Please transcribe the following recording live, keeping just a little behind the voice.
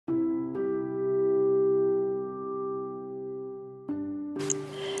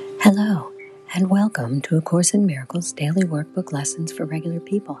Hello, and welcome to A Course in Miracles Daily Workbook Lessons for Regular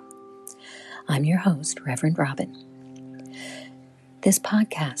People. I'm your host, Reverend Robin. This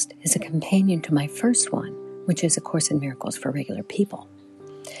podcast is a companion to my first one, which is A Course in Miracles for Regular People,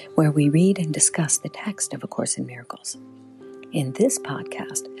 where we read and discuss the text of A Course in Miracles. In this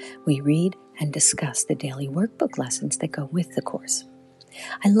podcast, we read and discuss the daily workbook lessons that go with the Course.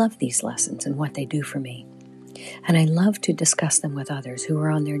 I love these lessons and what they do for me, and I love to discuss them with others who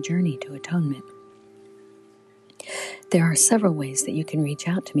are on their journey to atonement. There are several ways that you can reach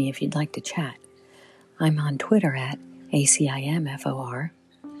out to me if you'd like to chat. I'm on Twitter at ACIMFOR.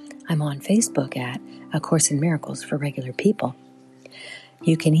 I'm on Facebook at A Course in Miracles for Regular People.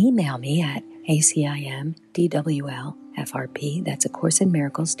 You can email me at ACIMDWLFRP, that's A Course in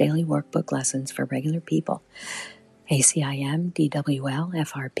Miracles Daily Workbook Lessons for Regular People,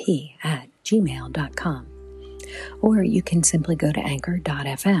 ACIMDWLFRP at gmail.com. Or you can simply go to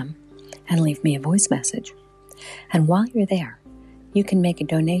anchor.fm and leave me a voice message. And while you're there, you can make a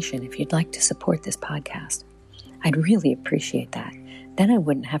donation if you'd like to support this podcast. I'd really appreciate that. Then I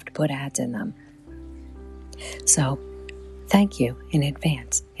wouldn't have to put ads in them. So, thank you in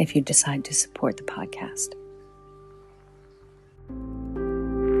advance if you decide to support the podcast.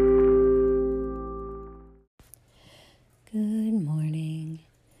 Good morning.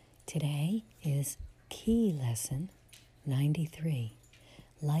 Today is Key Lesson 93.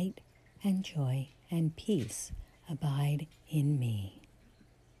 Light and joy and peace abide in me.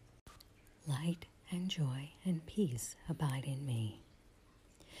 Light and joy and peace abide in me.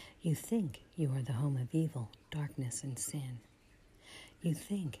 You think you are the home of evil, darkness, and sin. You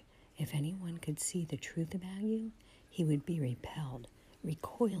think if anyone could see the truth about you, he would be repelled,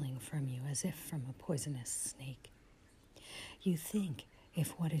 recoiling from you as if from a poisonous snake. You think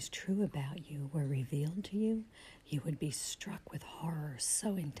if what is true about you were revealed to you, you would be struck with horror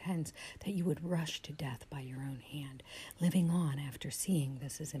so intense that you would rush to death by your own hand, living on after seeing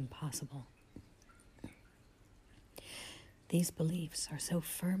this is impossible. These beliefs are so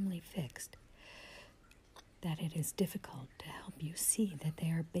firmly fixed that it is difficult to help you see that they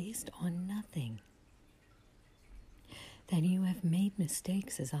are based on nothing. That you have made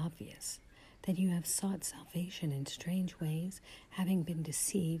mistakes is obvious. That you have sought salvation in strange ways, having been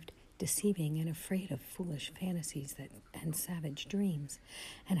deceiving and afraid of foolish fantasies and savage dreams,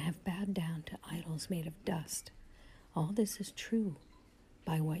 and have bowed down to idols made of dust. All this is true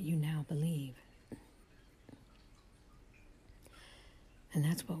by what you now believe. And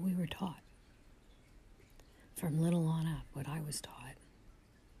that's what we were taught. From little on up, what I was taught.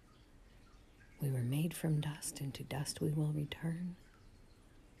 We were made from dust, and to dust we will return.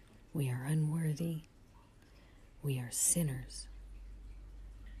 We are unworthy. We are sinners.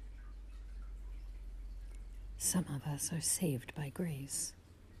 Some of us are saved by grace.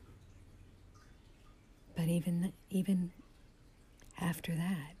 But even after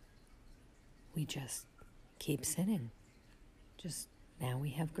that, we just keep sinning. Just now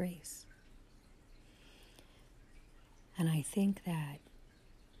we have grace. And I think that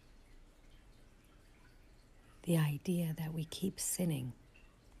the idea that we keep sinning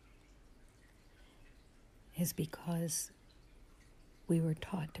is because we were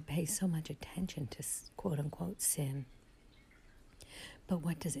taught to pay so much attention to quote-unquote sin. But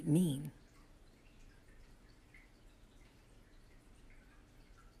what does it mean?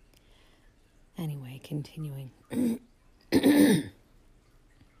 Anyway, continuing.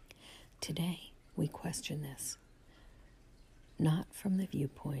 Today, we question this, not from the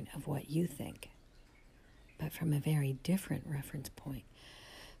viewpoint of what you think, but from a very different reference point,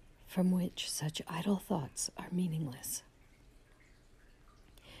 from which such idle thoughts are meaningless.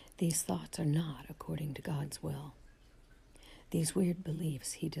 These thoughts are not according to God's will. These weird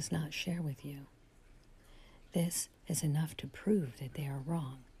beliefs He does not share with you. This is enough to prove that they are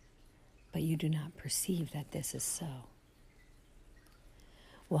wrong, but you do not perceive that this is so.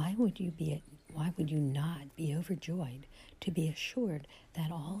 Why would you not be overjoyed to be assured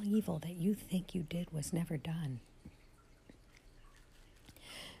that all evil that you think you did was never done?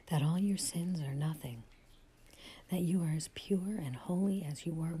 That all your sins are nothing, that you are as pure and holy as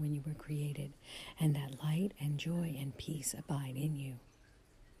you were when you were created, and that light and joy and peace abide in you.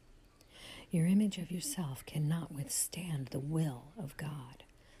 Your image of yourself cannot withstand the will of God.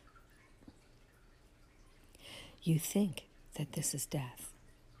 You think that this is death,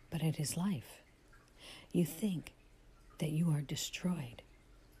 but it is life. You think that you are destroyed,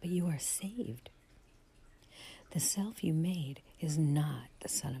 but you are saved. The self you made is not the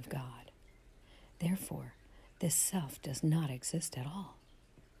Son of God. Therefore, this self does not exist at all.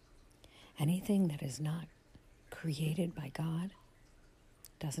 Anything that is not created by God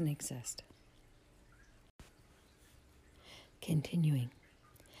doesn't exist. Continuing,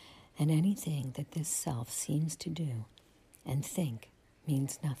 and anything that this self seems to do and think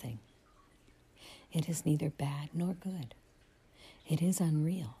means nothing. It is neither bad nor good. It is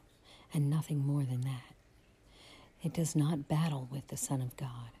unreal and nothing more than that. It does not battle with the Son of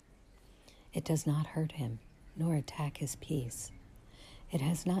God. It does not hurt him nor attack his peace. It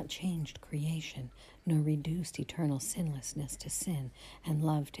has not changed creation nor reduced eternal sinlessness to sin and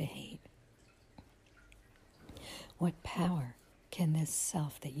love to hate. What power can this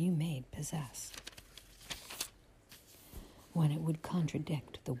self that you made possess when it would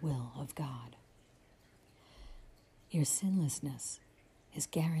contradict the will of God? Your sinlessness is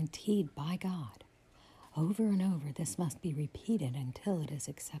guaranteed by God. Over and over, this must be repeated until it is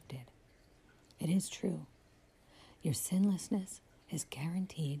accepted. It is true. Your sinlessness is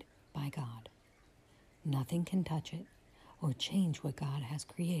guaranteed by God. Nothing can touch it or change what God has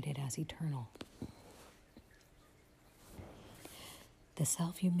created as eternal. The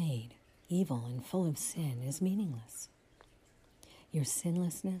self you made, evil and full of sin, is meaningless. Your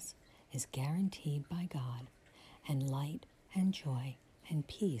sinlessness is guaranteed by God, and light and joy and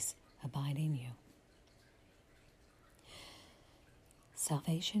peace abide in you.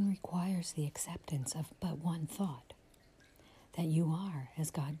 Salvation requires the acceptance of but one thought, that you are as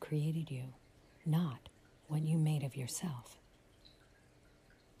God created you, not what you made of yourself.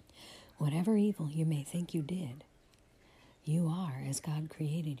 Whatever evil you may think you did, you are as God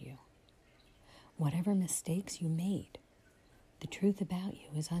created you. Whatever mistakes you made, the truth about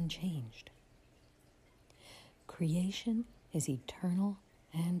you is unchanged. Creation is eternal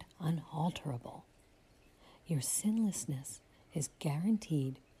and unalterable. Your sinlessness is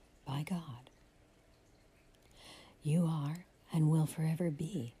guaranteed by God. You are and will forever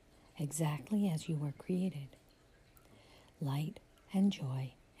be exactly as you were created. Light and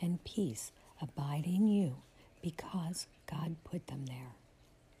joy and peace abide in you because God put them there.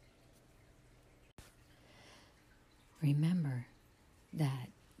 Remember that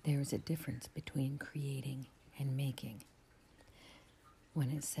there is a difference between creating and making.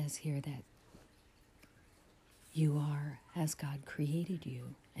 When it says here that you are as God created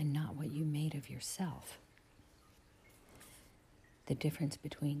you and not what you made of yourself, the difference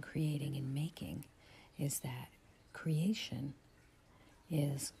between creating and making is that creation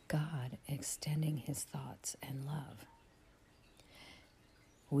is God extending his thoughts and love.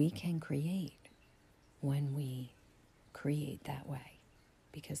 We can create when we create that way,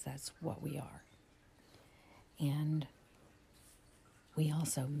 because that's what we are. And we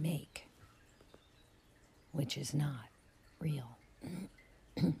also make, which is not real.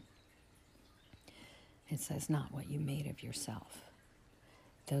 It says not what you made of yourself.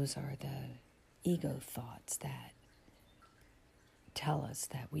 Those are the ego thoughts that tell us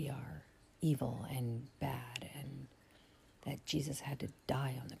that we are evil and bad and that Jesus had to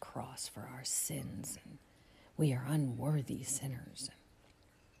die on the cross for our sins and we are unworthy sinners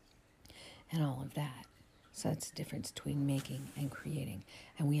and all of that. So that's the difference between making and creating.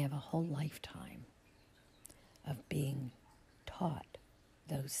 And we have a whole lifetime of being taught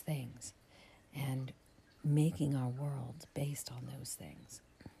those things and making our world based on those things.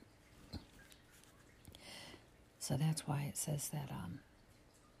 So that's why it says that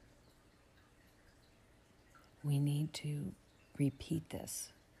we need to repeat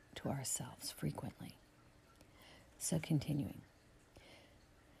this to ourselves frequently. So continuing.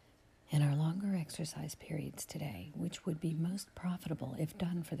 In our longer exercise periods today, which would be most profitable if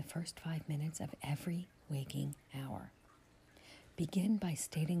done for the first 5 minutes of every waking hour, begin by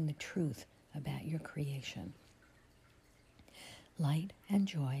stating the truth about your creation. Light and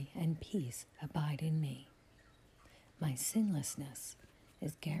joy and peace abide in me. My sinlessness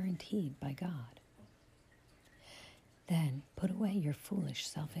is guaranteed by God. Then put away your foolish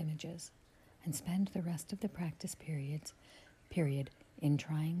self-images and spend the rest of the practice period in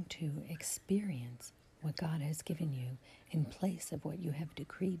trying to experience what God has given you in place of what you have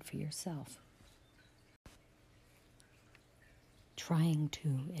decreed for yourself. Trying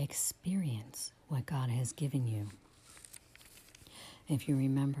to experience what God has given you. If you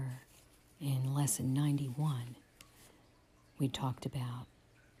remember in lesson 91, we talked about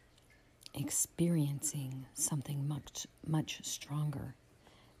experiencing something much, much stronger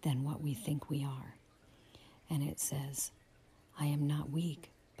than what we think we are. And it says, I am not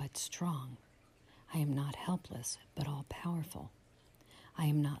weak, but strong. I am not helpless, but all-powerful. I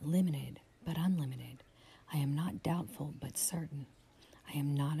am not limited, but unlimited. I am not doubtful, but certain. I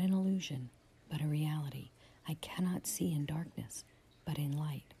am not an illusion, but a reality. I cannot see in darkness, but in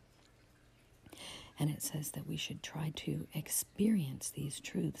light. And it says that we should try to experience these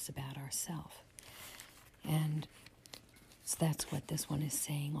truths about ourselves. And so that's what this one is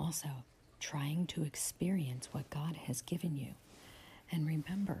saying also, trying to experience what God has given you. And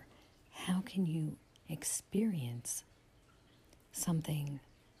remember, how can you experience something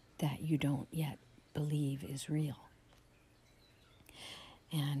that you don't yet believe is real?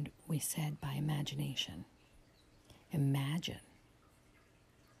 And we said by imagination. Imagine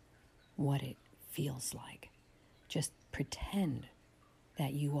what it feels like. Just pretend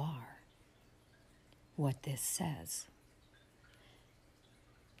that you are what this says.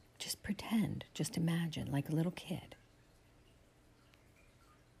 Just pretend, just imagine, like a little kid.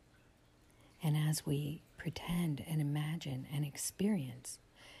 And as we pretend and imagine and experience,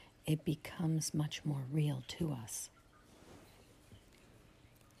 it becomes much more real to us.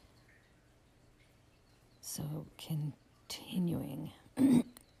 So continuing,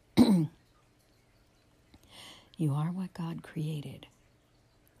 you are what God created,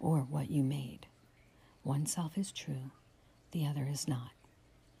 or what you made. One self is true, the other is not.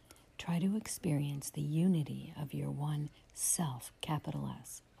 Try to experience the unity of your one self, capital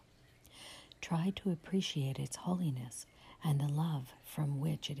S. Try to appreciate its holiness and the love from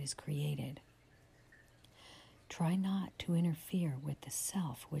which it is created. Try not to interfere with the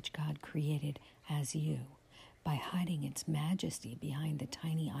self which God created as you by hiding its majesty behind the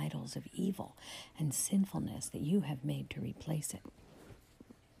tiny idols of evil and sinfulness that you have made to replace it.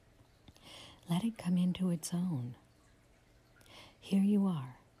 Let it come into its own. Here you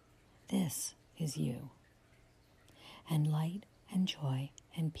are. This is you. And light and joy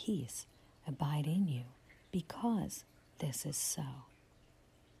and peace abide in you because this is so.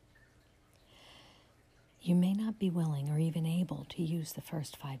 You may not be willing or even able to use the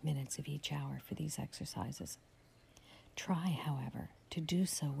first 5 minutes of each hour for these exercises. Try, however, to do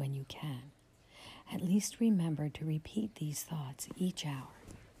so when you can. At least remember to repeat these thoughts each hour.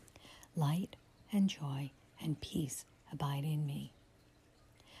 Light and joy and peace abide in me.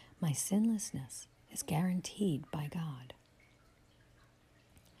 My sinlessness is guaranteed by God.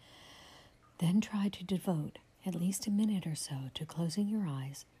 Then try to devote at least a minute or so to closing your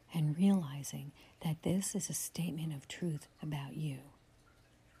eyes and realizing that this is a statement of truth about you.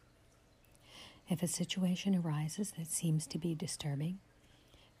 If a situation arises that seems to be disturbing,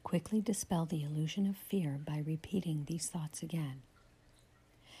 quickly dispel the illusion of fear by repeating these thoughts again.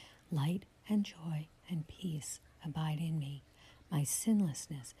 Light and joy and peace abide in me. My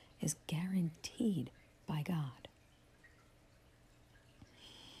sinlessness is guaranteed by God.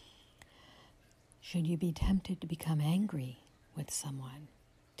 Should you be tempted to become angry with someone,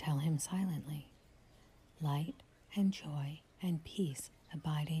 tell him silently, light and joy and peace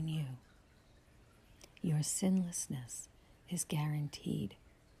abide in you. Your sinlessness is guaranteed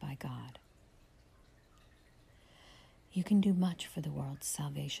by God. You can do much for the world's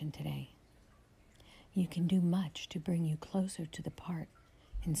salvation today. You can do much to bring you closer to the part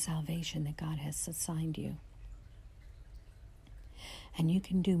in salvation that God has assigned you. And you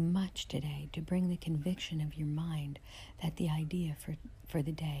can do much today to bring the conviction of your mind that the idea for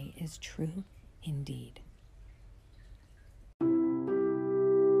the day is true indeed.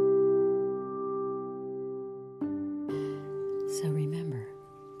 So remember,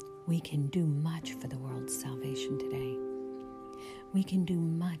 we can do much for the world's salvation today. We can do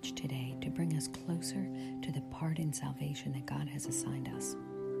much today to bring us closer to the part in salvation that God has assigned us.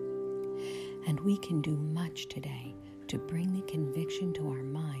 And we can do much today to bring the conviction to our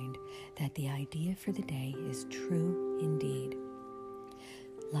mind that the idea for the day is true indeed.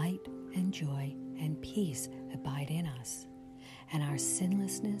 Light and joy and peace abide in us, and our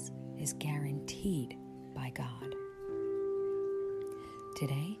sinlessness is guaranteed by God.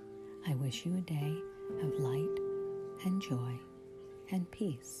 Today, I wish you a day of light and joy and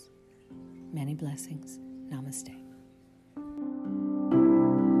peace. Many blessings. Namaste.